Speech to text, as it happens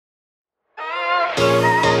I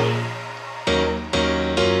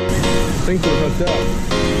think we're hooked up.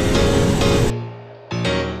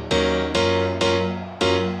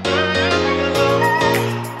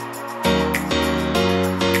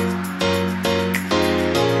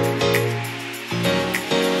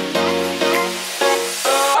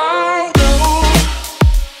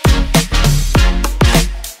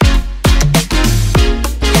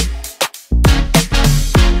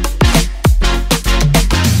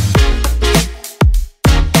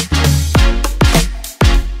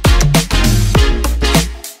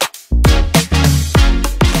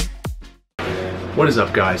 What is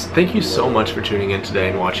up, guys? Thank you so much for tuning in today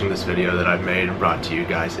and watching this video that I've made and brought to you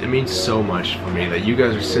guys. It means so much for me that you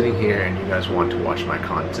guys are sitting here and you guys want to watch my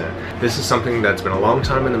content. This is something that's been a long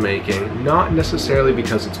time in the making, not necessarily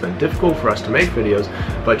because it's been difficult for us to make videos,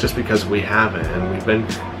 but just because we haven't, and we've been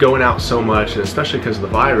going out so much, and especially because of the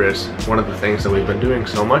virus. One of the things that we've been doing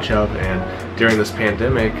so much of, and during this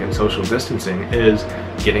pandemic and social distancing, is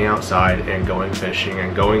getting outside and going fishing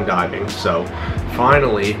and going diving. So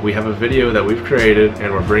finally, we have a video that we've created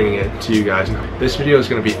and we're bringing it to you guys. This video is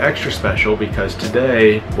going to be extra special because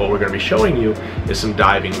today what we're going to be showing you is some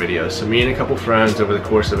diving videos. So me and a couple friends over the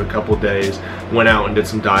course of a couple days went out and did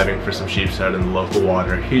some diving for some sheepshead in the local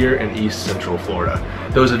water here in East Central Florida.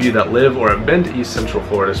 Those of you that live or have been to East Central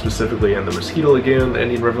Florida, specifically in the Mosquito Lagoon, the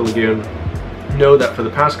Indian River Lagoon, know that for the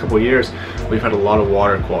past couple years we've had a lot of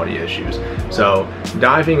water quality issues. So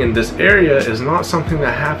diving in this area is not something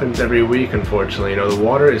that happens every week, unfortunately. You know, the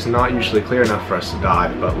water is not usually clear enough for us to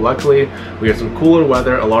dive, but luckily we had some cooler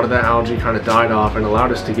weather. A lot of that algae kind of died off and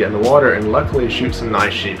allowed us to get in the water and luckily shoot some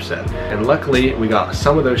nice sheepshead. And luckily we got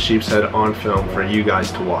some of those sheepshead on film for you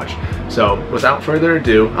guys to watch. So without further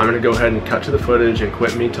ado, I'm going to go ahead and cut to the footage and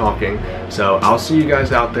quit me talking. So I'll see you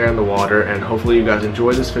guys out there in the water, and hopefully you guys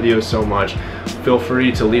enjoy this video so much. Feel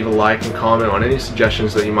free to leave a like and comment on any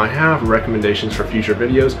suggestions that you might have, recommendations for future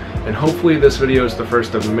videos, and hopefully this video is the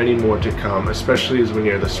first of many more to come, especially as we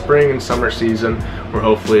near the spring and summer season, where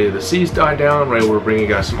hopefully the seas die down. We're able to bring you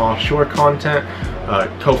guys some offshore content.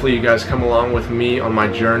 Hopefully you guys come along with me on my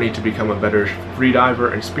journey to become a better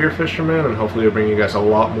freediver and spearfisherman, and hopefully I'll bring you guys a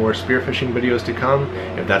lot more spearfishing videos to come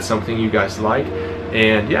if that's something you guys like.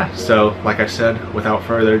 And yeah, so like I said, without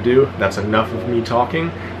further ado, that's enough of me talking.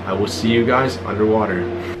 I will see you guys underwater.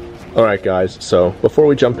 Alright guys, so before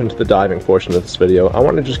we jump into the diving portion of this video, I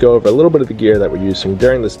want to just go over a little bit of the gear that we're using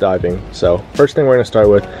during this diving. So first thing we're going to start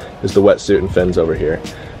with is the wetsuit and fins over here.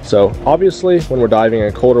 So obviously when we're diving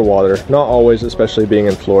in colder water, not always, especially being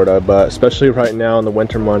in Florida, but especially right now in the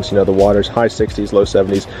winter months, you know, the water's high 60s, low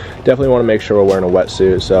 70s, definitely want to make sure we're wearing a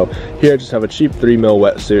wetsuit. So here I just have a cheap 3mm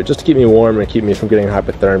wetsuit just to keep me warm and keep me from getting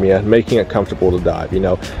hypothermia, making it comfortable to dive. You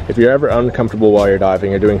know, if you're ever uncomfortable while you're diving,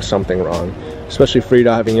 you're doing something wrong. Especially free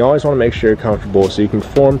diving, you always want to make sure you're comfortable so you can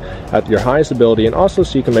perform at your highest ability, and also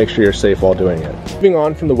so you can make sure you're safe while doing it. Moving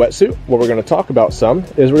on from the wetsuit, what we're going to talk about some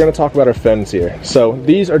is we're going to talk about our fins here. So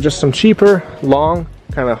these are just some cheaper, long,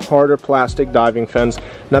 kind of harder plastic diving fins,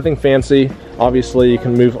 nothing fancy. Obviously you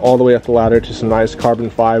can move all the way up the ladder to some nice carbon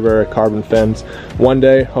fiber, carbon fins. One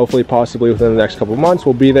day, hopefully possibly within the next couple of months,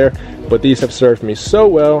 we'll be there, but these have served me so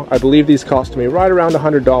well. I believe these cost me right around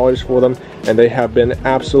 $100 for them, and they have been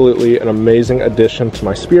absolutely an amazing addition to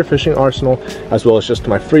my spearfishing arsenal, as well as just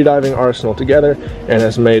my freediving arsenal together, and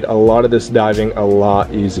has made a lot of this diving a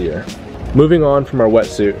lot easier. Moving on from our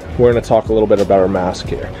wetsuit, we're going to talk a little bit about our mask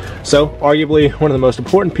here. So arguably one of the most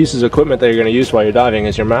important pieces of equipment that you're going to use while you're diving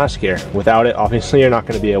is your mask here. Without it, obviously you're not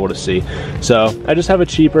going to be able to see. So I just have a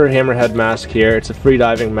cheaper hammerhead mask here. It's a free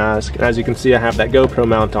diving mask, and as you can see I have that GoPro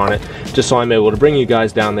mount on it just so I'm able to bring you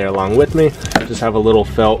guys down there along with me. I just have a little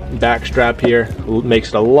felt back strap here. It makes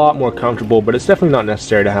it a lot more comfortable, but it's definitely not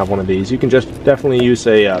necessary to have one of these. You can just definitely use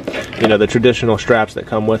a you know, the traditional straps that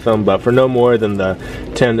come with them, but for no more than the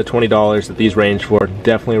 $10 to $20 that these range for,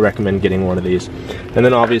 definitely recommend getting one of these. And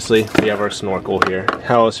then obviously we have our snorkel here.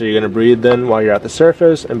 How else are you going to breathe then while you're at the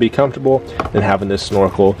surface and be comfortable than having this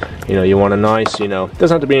snorkel? You know, you want a nice, you know, it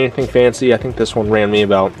doesn't have to be anything fancy. I think this one ran me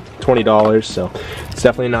about $20, so it's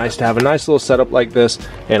definitely nice to have a nice little setup like this,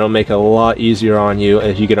 and it'll make it a lot easier on you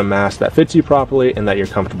if you get a mask that fits you properly and that you're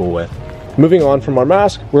comfortable with. Moving on from our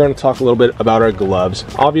mask, we're going to talk a little bit about our gloves.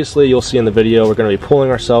 Obviously, you'll see in the video, we're going to be pulling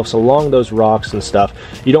ourselves along those rocks and stuff.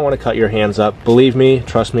 You don't want to cut your hands up. Believe me,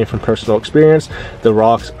 trust me from personal experience, the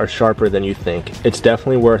rocks are sharper than you think. It's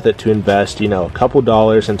definitely worth it to invest, you know, a couple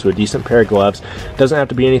dollars into a decent pair of gloves. Doesn't have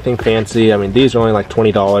to be anything fancy. I mean, these are only like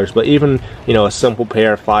 $20, but even, you know, a simple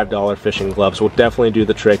pair of $5 fishing gloves will definitely do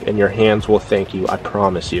the trick, and your hands will thank you, I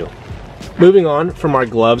promise you. Moving on from our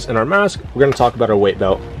gloves and our mask, we're going to talk about our weight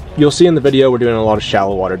belt. You'll see in the video we're doing a lot of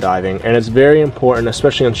shallow water diving, and it's very important,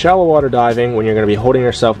 especially in shallow water diving, when you're going to be holding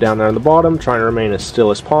yourself down there on the bottom, trying to remain as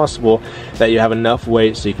still as possible, that you have enough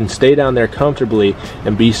weight so you can stay down there comfortably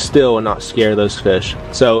and be still and not scare those fish.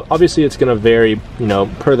 So obviously it's going to vary, you know,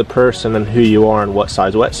 per the person and who you are and what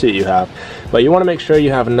size wetsuit you have, but you want to make sure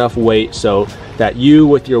you have enough weight so that you,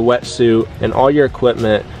 with your wetsuit and all your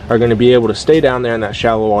equipment, are going to be able to stay down there in that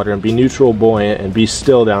shallow water and be neutral buoyant and be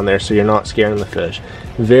still down there so you're not scaring the fish.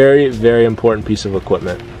 Very, very important piece of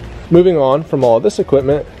equipment. Moving on from all of this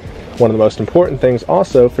equipment, one of the most important things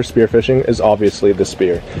also for spearfishing is obviously the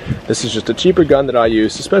spear. This is just a cheaper gun that I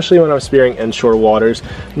use, especially when I'm spearing inshore waters.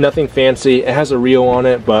 Nothing fancy. It has a reel on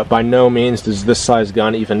it, but by no means does this size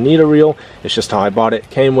gun even need a reel. It's just how I bought it.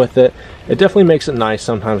 Came with it. It definitely makes it nice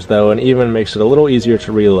sometimes though, and even makes it a little easier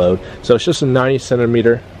to reload. So it's just a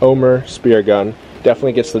 90cm Omer spear gun.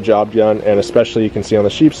 Definitely gets the job done, and especially you can see on the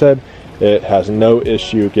Sheepshead, it has no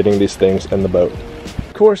issue getting these things in the boat.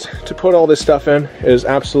 Of course, to put all this stuff in, it is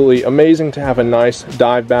absolutely amazing to have a nice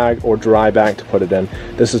dive bag or dry bag to put it in.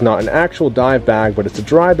 This is not an actual dive bag, but it's a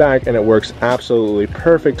dry bag, and it works absolutely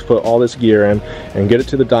perfect to put all this gear in and get it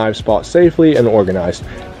to the dive spot safely and organized.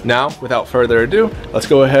 Now, without further ado, let's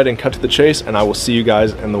go ahead and cut to the chase, and I will see you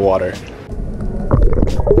guys in the water.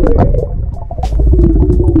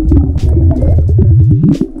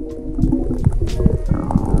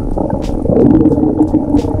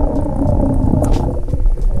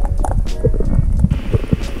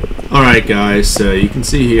 Alright guys, so you can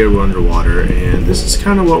see here we're underwater, and this is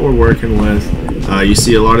kind of what we're working with. You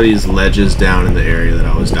see a lot of these ledges down in the area that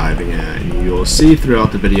I was diving at, and you'll see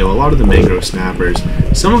throughout the video a lot of the mangrove snappers.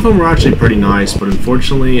 Some of them were actually pretty nice, but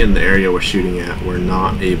unfortunately in the area we're shooting at, we're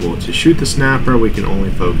not able to shoot the snapper. We can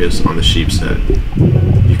only focus on the sheepshead.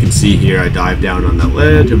 You can see here I dive down on that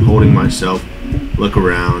ledge, I'm holding myself, look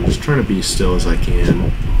around, just trying to be still as I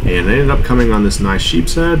can, and I ended up coming on this nice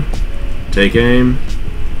sheepshead, take aim,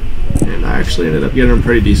 and I actually ended up getting a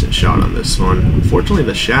pretty decent shot on this one. Unfortunately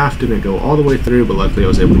the shaft didn't go all the way through, but luckily I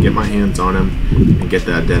was able to get my hands on him and get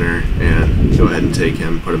that dinner and go ahead and take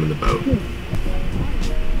him, put him in the boat.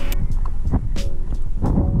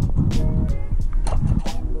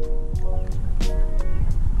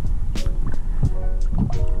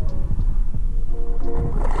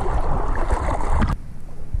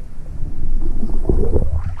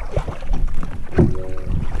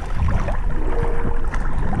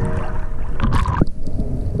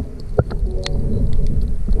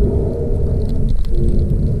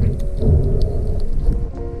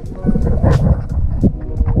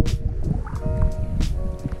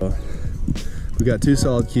 We got two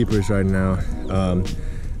solid keepers right now.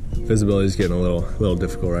 Visibility is getting a little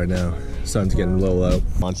difficult right now. Sun's getting a little low.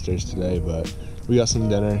 Monsters today, but we got some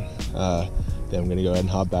dinner. Then I'm gonna go ahead and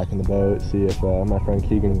hop back in the boat, see if my friend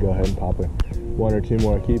Keegan can go ahead and pop one or two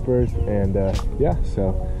more keepers, and yeah,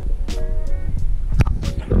 so.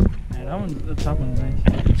 Yeah, that one, the top one's nice.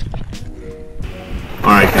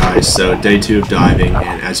 Alright guys, so day 2 of diving,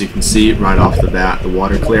 and as you can see right off the bat, the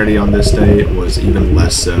water clarity on this day was even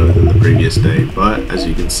less so than the previous day, but as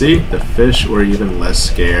you can see, the fish were even less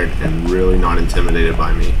scared and really not intimidated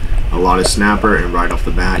by me. A lot of snapper, and right off the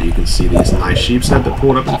bat you can see these nice sheepshead that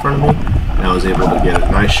pulled up in front of me, and I was able to get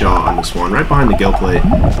a nice shot on this one right behind the gill plate.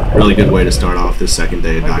 Really good way to start off this second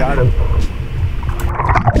day of diving.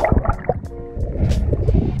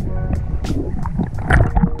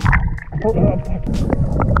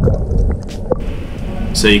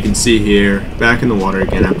 So you can see here, back in the water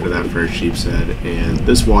again after that first sheepshead, and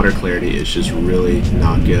this water clarity is just really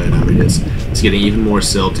not good. I mean, it's getting even more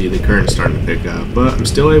silty, the current's starting to pick up, but I'm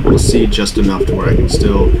still able to see just enough to where I can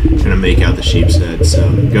still kind of make out the sheepshead.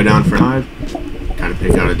 So go down for a dive, kind of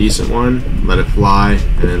pick out a decent one, let it fly,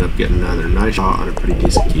 and end up getting another nice shot on a pretty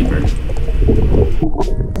decent keeper.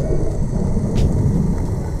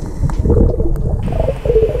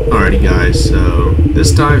 Alrighty guys, so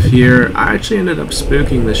this dive here, I actually ended up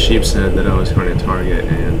spooking the sheepshead that I was going to target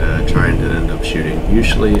and trying to end up shooting.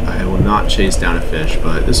 Usually I will not chase down a fish,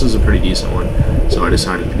 but this was a pretty decent one, so I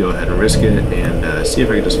decided to go ahead and risk it and see if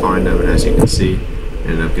I could just find him, and as you can see,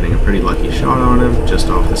 ended up getting a pretty lucky shot on him just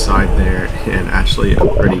off the side there, and actually a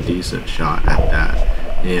pretty decent shot at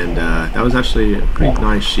that. And that was actually a pretty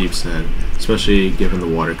nice sheepshead, especially given the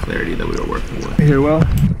water clarity that we were working with. Here, Will.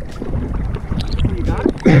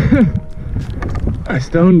 I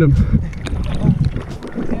stoned him.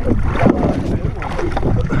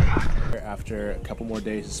 after a couple more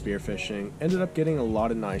days of spearfishing, ended up getting a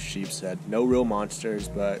lot of nice sheepshead. No real monsters,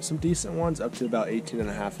 but some decent ones up to about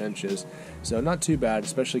 18.5 inches. So not too bad,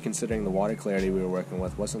 especially considering the water clarity we were working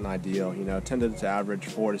with wasn't ideal. You know, tended to average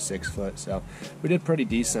 4 to 6 foot, so we did pretty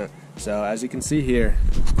decent. So as you can see here,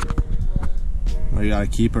 we got a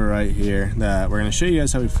keeper right here that we're going to show you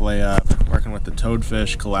guys how we fillet up, working with the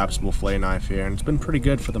toadfish collapsible fillet knife here, and it's been pretty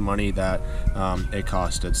good for the money that it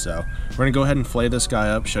costed. So we're going to go ahead and fillet this guy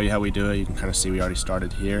up, show you how we do it. You can kind of see we already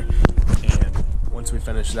started here, and once we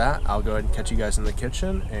finish that, I'll go ahead and catch you guys in the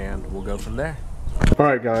kitchen and we'll go from there.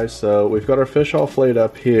 Alright guys, so we've got our fish all filleted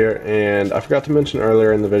up here, and I forgot to mention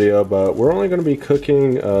earlier in the video, but we're only going to be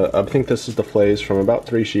cooking, I think this is the fillets from about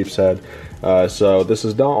 3 sheepshead. So this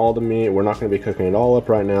is not all the meat. We're not going to be cooking it all up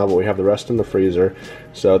right now, but we have the rest in the freezer.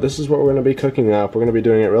 So this is what we're going to be cooking up. We're going to be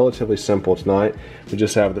doing it relatively simple tonight. We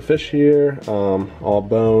just have the fish here, all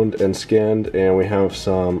boned and skinned, and we have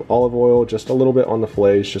some olive oil, just a little bit on the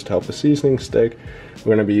fillets, just to help the seasoning stick.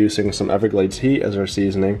 We're going to be using some Everglades heat as our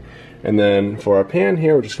seasoning. And then for our pan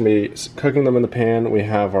here, we're just going to be cooking them in the pan. We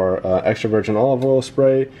have our extra virgin olive oil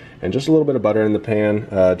spray and just a little bit of butter in the pan,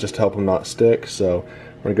 just to help them not stick. So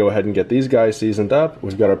we're going to go ahead and get these guys seasoned up.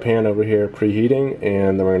 We've got our pan over here preheating,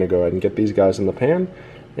 and then we're going to go ahead and get these guys in the pan,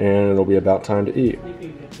 and it'll be about time to eat.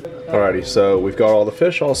 Alrighty, so we've got all the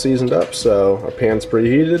fish all seasoned up, so our pan's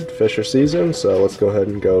preheated, fish are seasoned, so let's go ahead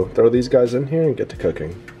and go throw these guys in here and get to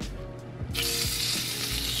cooking.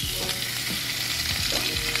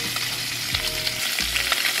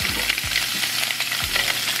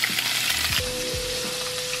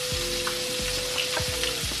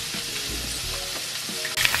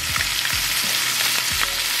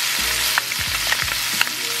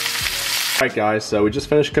 Alright guys, so we just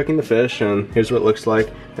finished cooking the fish, and here's what it looks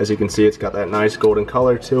like. As you can see, it's got that nice golden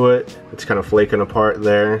color to it. It's kind of flaking apart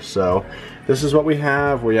there. So this is what we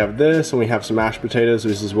have. We have this, and we have some mashed potatoes,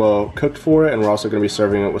 which is well cooked for it, and we're also going to be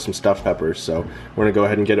serving it with some stuffed peppers. So we're going to go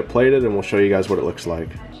ahead and get it plated, and we'll show you guys what it looks like.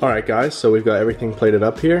 Alright guys, so we've got everything plated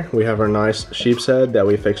up here. We have our nice sheep's head that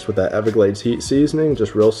we fixed with that Everglades heat seasoning,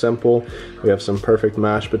 just real simple. We have some perfect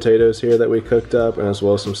mashed potatoes here that we cooked up, and as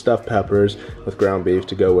well as some stuffed peppers with ground beef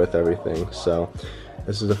to go with everything. So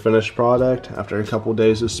this is the finished product after a couple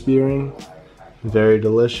days of spearing. Very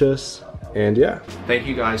delicious. And yeah, thank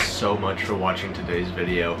you guys so much for watching today's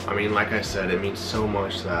video. I mean, like I said, it means so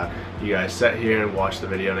much that you guys sat here and watched the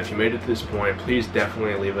video, and if you made it to this point, please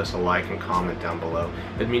definitely leave us a like and comment down below.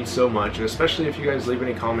 It means so much, and especially if you guys leave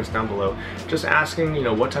any comments down below just asking, you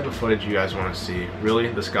know, what type of footage you guys want to see. Really,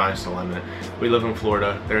 the sky's the limit. We live in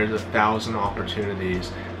Florida. There's 1,000 opportunities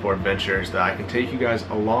for adventures that I can take you guys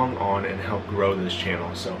along on and help grow this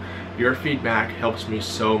channel. So your feedback helps me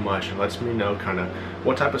so much and lets me know kind of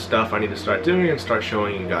what type of stuff I need to start doing and start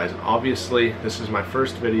showing you guys. Obviously, this is my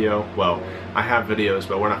first video. Well, I have videos,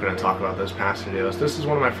 but we're not going to talk about those past videos. This is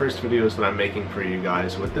one of my first videos that I'm making for you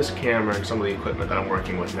guys with this camera and some of the equipment that I'm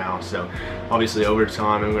working with now. So obviously over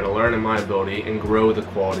time, I'm going to learn in my ability and grow the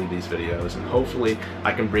quality of these videos, and hopefully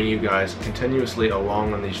I can bring you guys continuously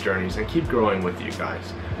along on these journeys and keep growing with you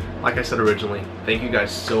guys. Like I said originally, thank you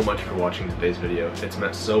guys so much for watching today's video. It's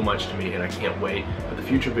meant so much to me, and I can't wait for the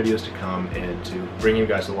future videos to come and to bring you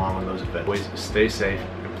guys along on those events. Always stay safe,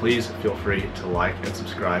 and please feel free to like and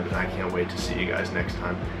subscribe, and I can't wait to see you guys next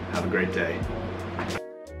time. Have a great day.